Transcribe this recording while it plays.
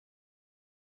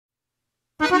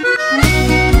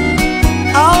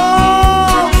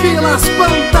Alô, Vilas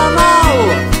Pantanal!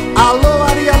 Alô,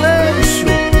 Aria Leixo!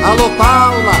 Alô,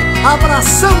 Paula!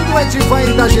 Abraçando o Edivan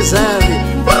e da Gisele!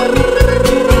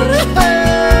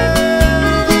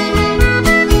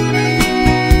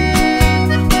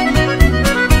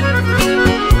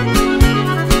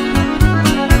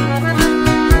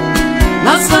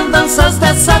 Nas andanças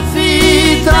dessa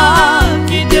vida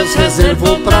que Deus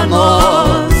reservou pra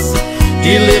nós,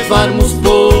 de levarmos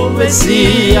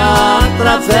poesia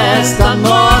através da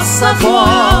nossa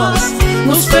voz,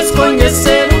 nos fez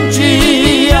conhecer um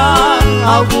dia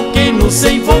algo que nos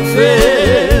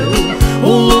envolveu,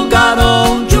 um lugar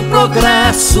onde o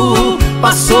progresso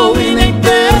passou e nem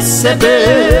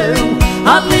percebeu.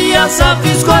 Ali as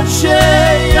aves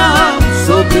gorjeiam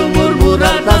sobre o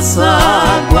murmurar das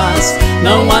águas,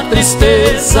 não há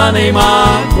tristeza nem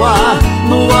mágoa,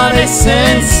 no ar a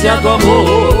essência do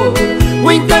amor.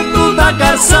 O encanto da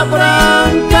garça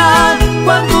branca,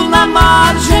 quando na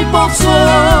margem pousou,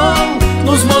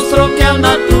 nos mostrou que a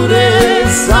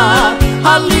natureza,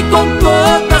 ali com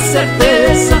toda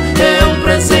certeza, é um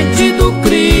presente do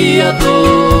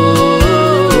Criador.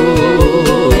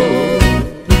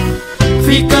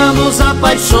 Ficamos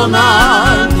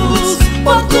apaixonados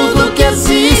por tudo que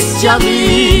existe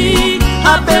ali,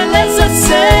 a beleza é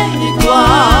sem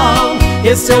igual.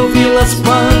 Esse é o Vilas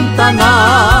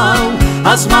Pantanal,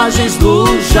 as margens do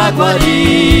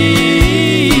Jaguari.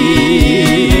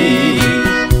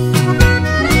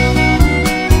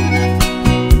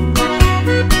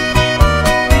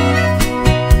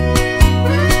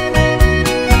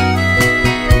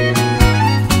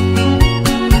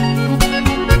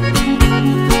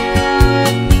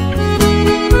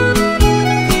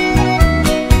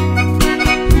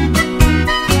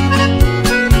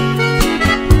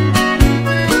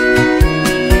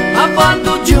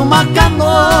 Uma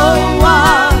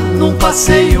canoa num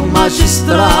passeio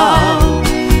magistral,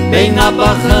 bem na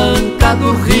barranca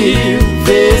do rio,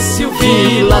 vê-se o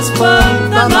Vilas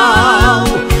Pantanal.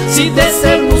 Se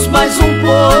descermos mais um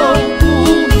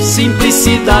pouco,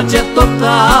 simplicidade é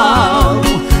total.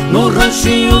 No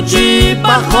ranchinho de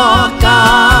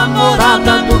Barroca,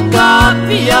 morada do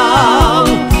Capial,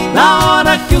 na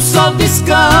hora que o sol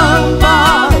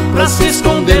descamba pra se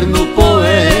esconder no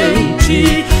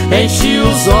poente, enche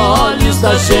os olhos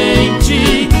da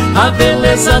gente a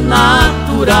beleza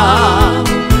natural.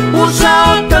 O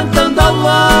jaú cantando ao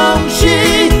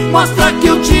longe mostra que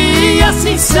o dia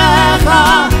se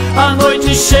encerra, a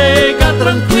noite chega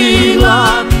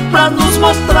tranquila pra nos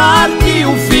mostrar que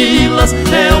o Vilas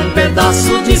é um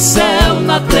pedaço de céu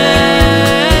na terra.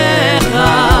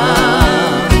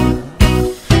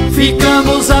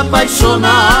 Ficamos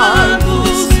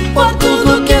apaixonados por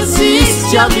tudo que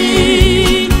existe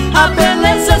ali, a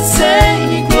beleza é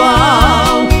sem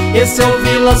igual. Esse é o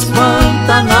Vilas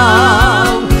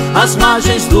Pantanal, as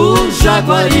margens do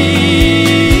Jaguari.